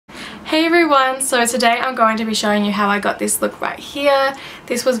everyone, so today I'm going to be showing you how I got this look right here.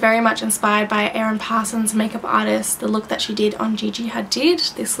 This was very much inspired by Erin Parsons, makeup artist, the look that she did on Gigi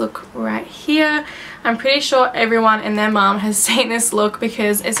Hadid, this look right here. I'm pretty sure everyone and their mom has seen this look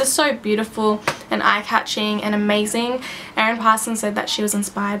because it's just so beautiful and eye-catching and amazing. Erin Parsons said that she was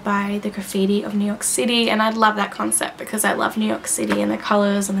inspired by the graffiti of New York City, and I love that concept because I love New York City and the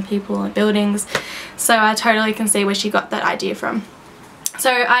colours and the people and buildings, so I totally can see where she got that idea from. So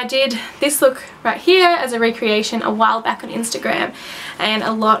I did this look right here as a recreation a while back on Instagram, and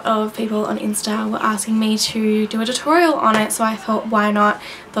a lot of people on Insta were asking me to do a tutorial on it, so I thought why not,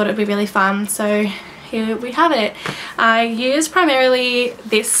 thought it would be really fun. So here we have it. I used primarily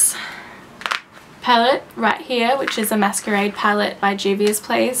this palette right here, which is a Masquerade palette by Juvia's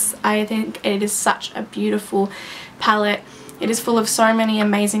Place. I think it is such a beautiful palette. It is full of so many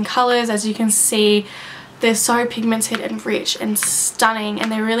amazing colours. As you can see, they're so pigmented and rich and stunning,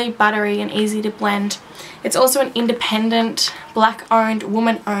 and they're really buttery and easy to blend. It's also an independent, black owned,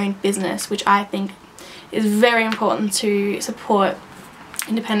 woman owned business, which I think is very important to support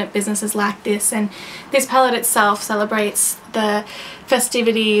independent businesses like this. And this palette itself celebrates the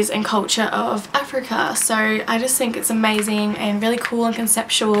festivities and culture of Africa, so I just think it's amazing and really cool and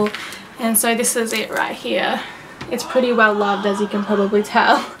conceptual. And so this is it right here. It's pretty well loved, as you can probably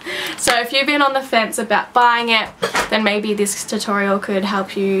tell. So if you've been on the fence about buying it, then maybe this tutorial could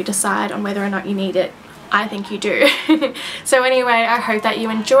help you decide on whether or not you need it. I think you do. So anyway, I hope that you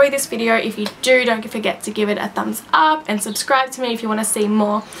enjoy this video. If you do, don't forget to give it a thumbs up and subscribe to me if you want to see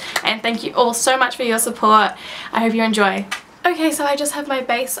more. And thank you all so much for your support. I hope you enjoy. Okay, so I just have my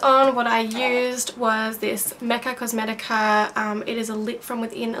base on. What I used was this Mecca Cosmetica. It is a Lit From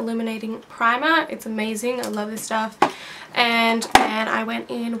Within Illuminating Primer. It's amazing. I love this stuff. And then I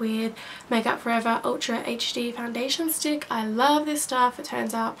went in with Makeup Forever Ultra HD Foundation Stick. I love this stuff. It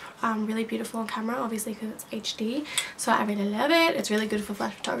turns out really beautiful on camera, obviously because it's HD. So I really love it. It's really good for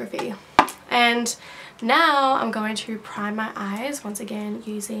flash photography. And now I'm going to prime my eyes once again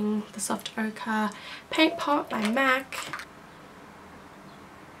using the Soft Ochre Paint Pot by MAC.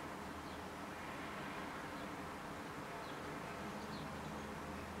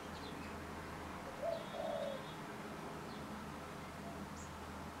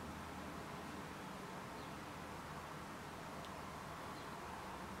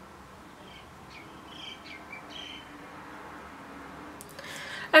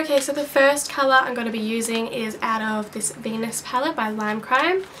 Okay, so the first colour I'm going to be using is out of this Venus palette by Lime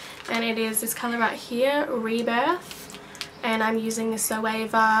Crime, and it is this colour right here, Rebirth, and I'm using the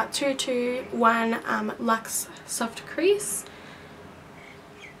Zoeva 221 Luxe Soft Crease.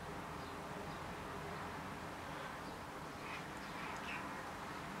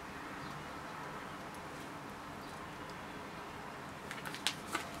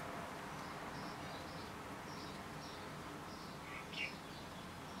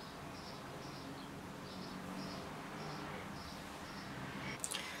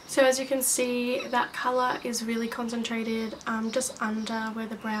 So as you can see, that colour is really concentrated just under where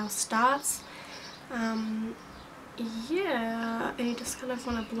the brow starts. Yeah, and you just kind of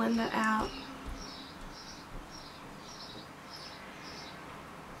want to blend it out.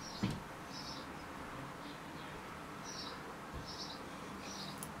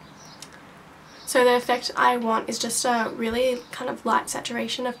 So the effect I want is just a really kind of light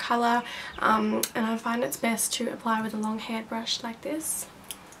saturation of colour, and I find it's best to apply with a long haired brush like this.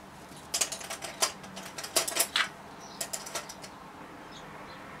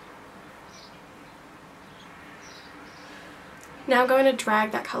 Now I'm going to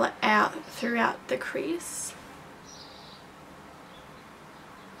drag that colour out throughout the crease.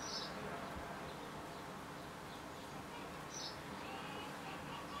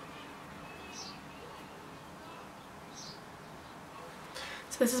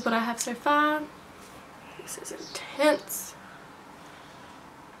 So this is what I have so far. This is intense.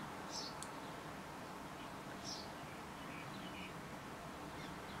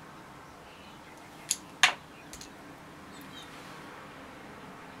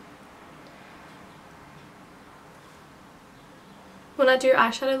 When I do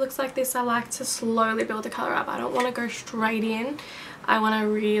eyeshadow looks like this, I like to slowly build the colour up. I don't want to go straight in. I want to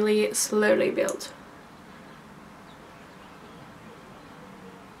really slowly build.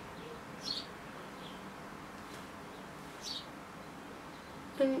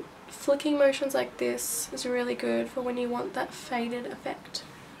 And flicking motions like this is really good for when you want that faded effect.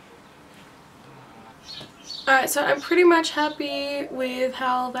 Alright, so I'm pretty much happy with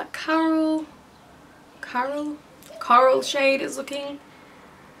how that coral shade is looking.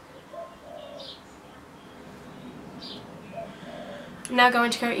 I'm now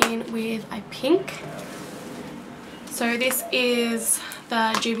going to go in with a pink. So this is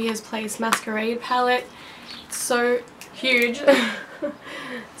the Juvia's Place Masquerade palette. It's so huge.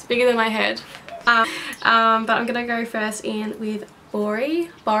 It's bigger than my head. But I'm going to go first in with Bori.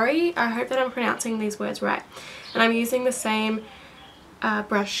 I hope that I'm pronouncing these words right. And I'm using the same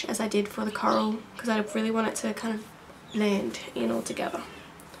brush as I did for the coral because I really want it to kind of blend in all together.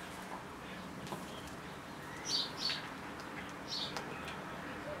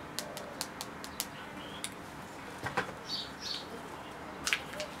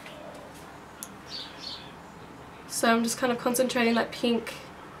 So I'm just kind of concentrating that pink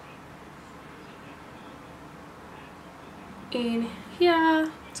in here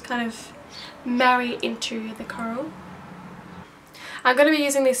to kind of marry into the coral. I'm going to be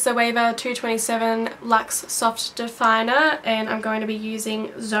using this Zoeva 227 Luxe Soft Definer, and I'm going to be using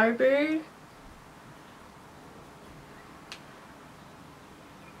Zobu.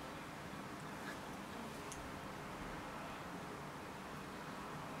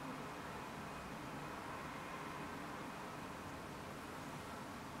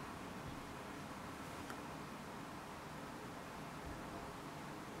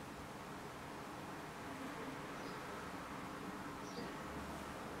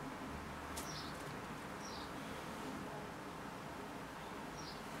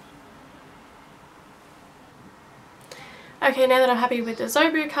 Okay, now that I'm happy with the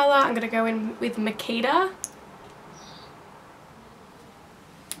Zobu colour, I'm going to go in with Makita.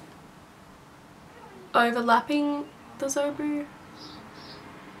 Overlapping the Zobu.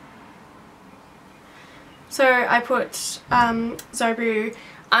 So I put Zobu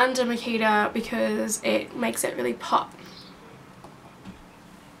under Makita because it makes it really pop.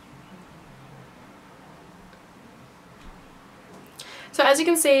 So as you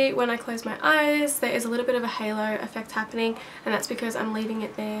can see, when I close my eyes, there is a little bit of a halo effect happening, and that's because I'm leaving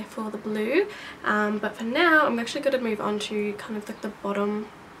it there for the blue. But for now, I'm actually going to move on to kind of like the bottom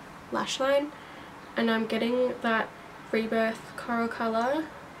lash line, and I'm getting that Rebirth coral colour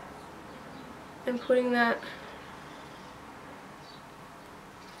and putting that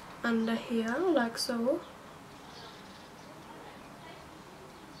under here like so.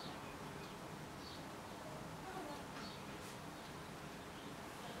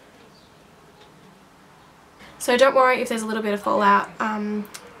 So don't worry if there's a little bit of fallout.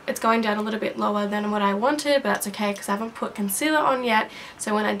 It's going down a little bit lower than what I wanted, but that's okay because I haven't put concealer on yet.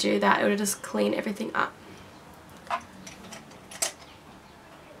 So when I do that, it will just clean everything up.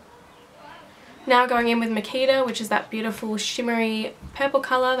 Now going in with Makita, which is that beautiful shimmery purple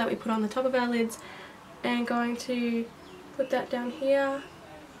colour that we put on the top of our lids, and going to put that down here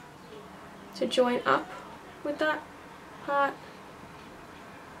to join up with that part.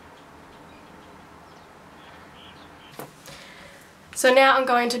 So now I'm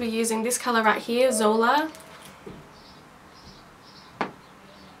going to be using this colour right here, Zola.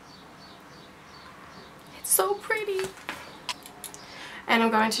 It's so pretty. And I'm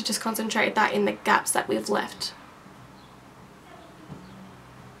going to just concentrate that in the gaps that we've left.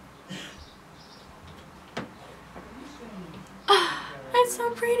 Oh, it's so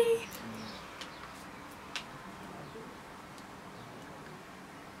pretty.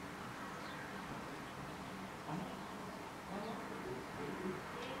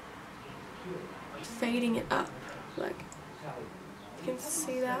 Fading it up, like you can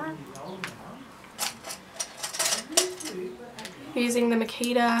see that. Using the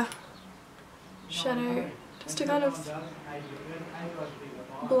Makita shadow just to kind of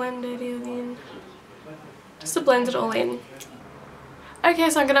blend it in, just to blend it all in. Okay,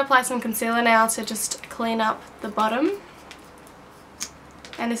 so I'm going to apply some concealer now to just clean up the bottom,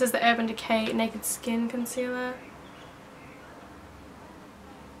 and this is the Urban Decay Naked Skin Concealer.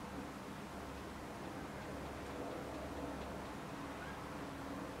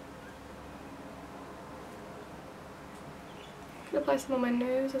 Apply some on my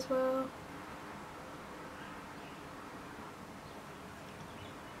nose as well.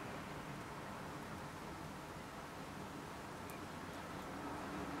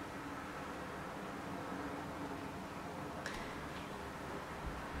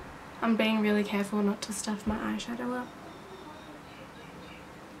 I'm being really careful not to stuff my eyeshadow up.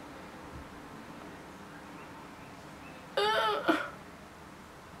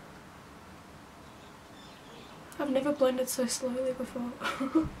 I've never blended so slowly before.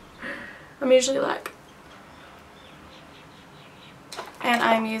 I'm usually like... And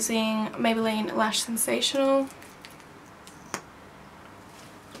I'm using Maybelline Lash Sensational.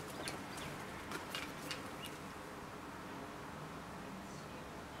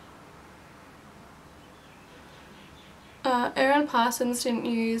 Parsons didn't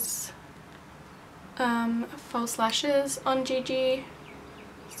use false lashes on Gigi,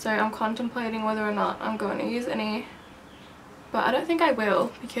 so I'm contemplating whether or not I'm going to use any, but I don't think I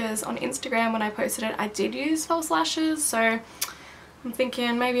will, because on Instagram when I posted it I did use false lashes, so I'm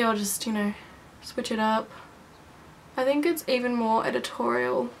thinking maybe I'll just, you know, switch it up. I think it's even more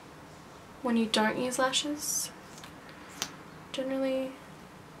editorial when you don't use lashes. Generally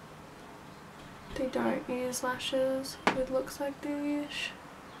they don't use lashes with looks like this.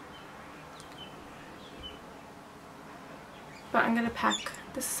 But I'm going to pack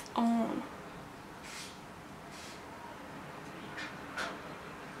this on.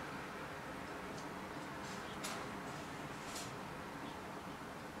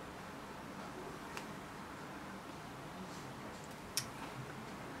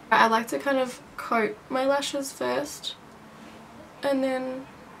 I like to kind of coat my lashes first and then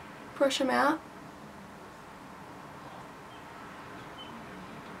brush them out.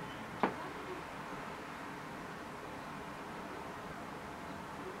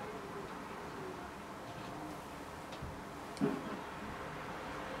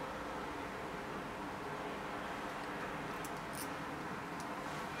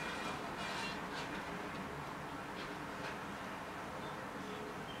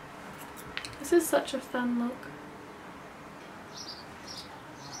 This is such a fun look.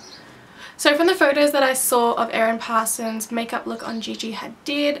 So from the photos that I saw of Erin Parsons' makeup look on Gigi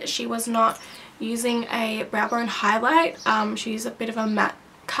Hadid, she was not using a brow bone highlight. She used a bit of a matte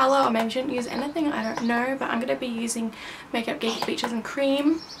colour, or maybe she didn't use anything, I don't know, but I'm going to be using Makeup Geek Features and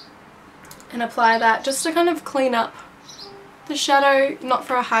Cream and apply that just to kind of clean up the shadow, not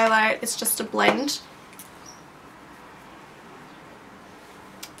for a highlight, it's just a blend.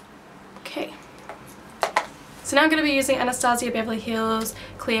 Okay. So now I'm going to be using Anastasia Beverly Hills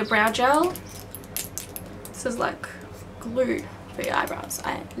Clear Brow Gel. This is like glue for your eyebrows.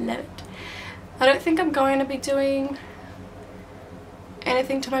 I love it. I don't think I'm going to be doing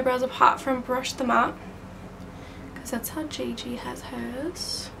anything to my brows apart from brush them up, because that's how Gigi has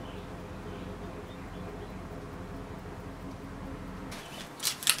hers.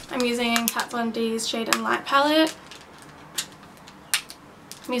 I'm using Kat Von D's Shade and Light palette.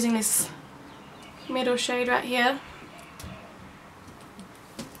 I'm using this middle shade right here.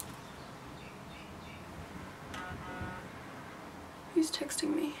 Who's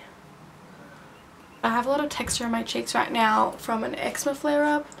texting me? I have a lot of texture on my cheeks right now from an eczema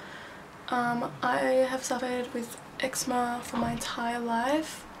flare-up. I have suffered with eczema for my entire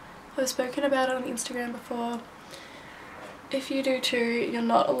life. I've spoken about it on Instagram before. If you do too, you're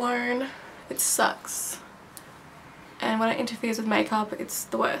not alone. It sucks. And when it interferes with makeup, it's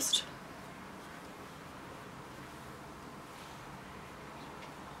the worst.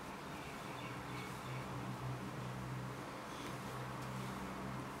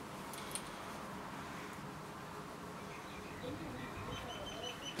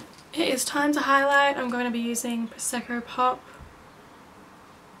 It is time to highlight. I'm going to be using Prosecco Pop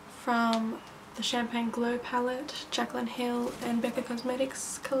from the Champagne Glow palette, Jaclyn Hill and Becca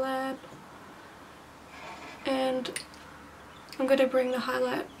Cosmetics collab. And I'm going to bring the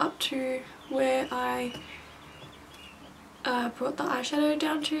highlight up to where I brought the eyeshadow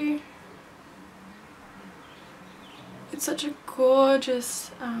down to. It's such a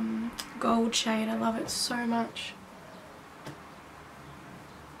gorgeous gold shade. I love it so much.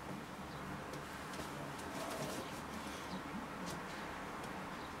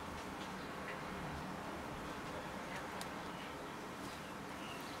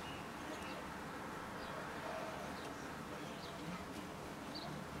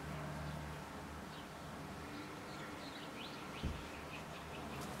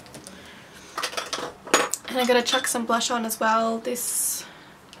 And I'm going to chuck some blush on as well. This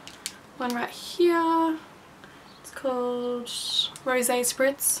one right here, it's called Rosé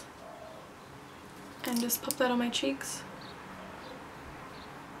Spritz. And just pop that on my cheeks.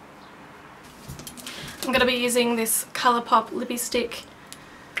 I'm going to be using this Colourpop Lippy Stick.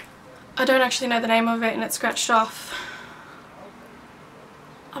 I don't actually know the name of it and it's scratched off.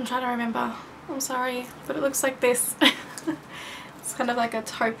 I'm trying to remember. I'm sorry, but it looks like this. It's kind of like a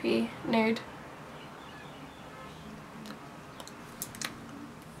taupey nude.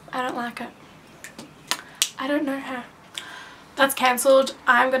 I don't like it. I don't know her. That's cancelled.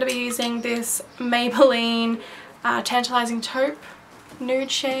 I'm going to be using this Maybelline Tantalizing Taupe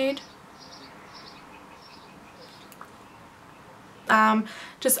nude shade.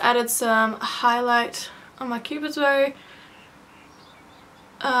 Just added some highlight on my cupid's bow.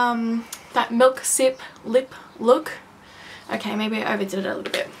 That Milk Sip lip look. Okay, maybe I overdid it a little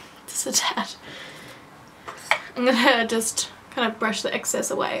bit. Just a tad. I'm going to just kind of brush the excess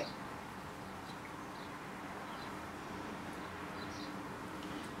away.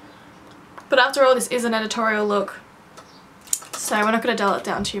 But after all, this is an editorial look, so we're not going to dull it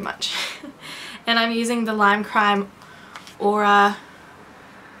down too much. And I'm using the Lime Crime Aura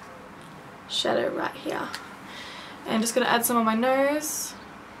shadow right here. And I'm just going to add some on my nose.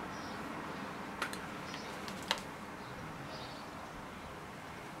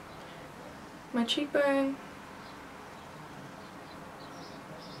 My cheekbone.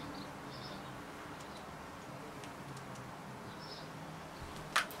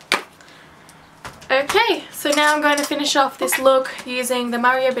 Okay, so now I'm going to finish off this look using the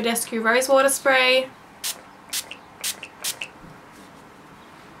Mario Badescu Rose Water Spray.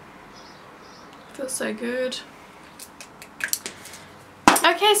 Feels so good.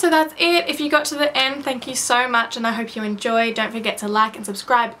 Okay, so that's it. If you got to the end, thank you so much and I hope you enjoyed. Don't forget to like and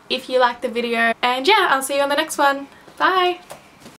subscribe if you liked the video. And yeah, I'll see you on the next one. Bye!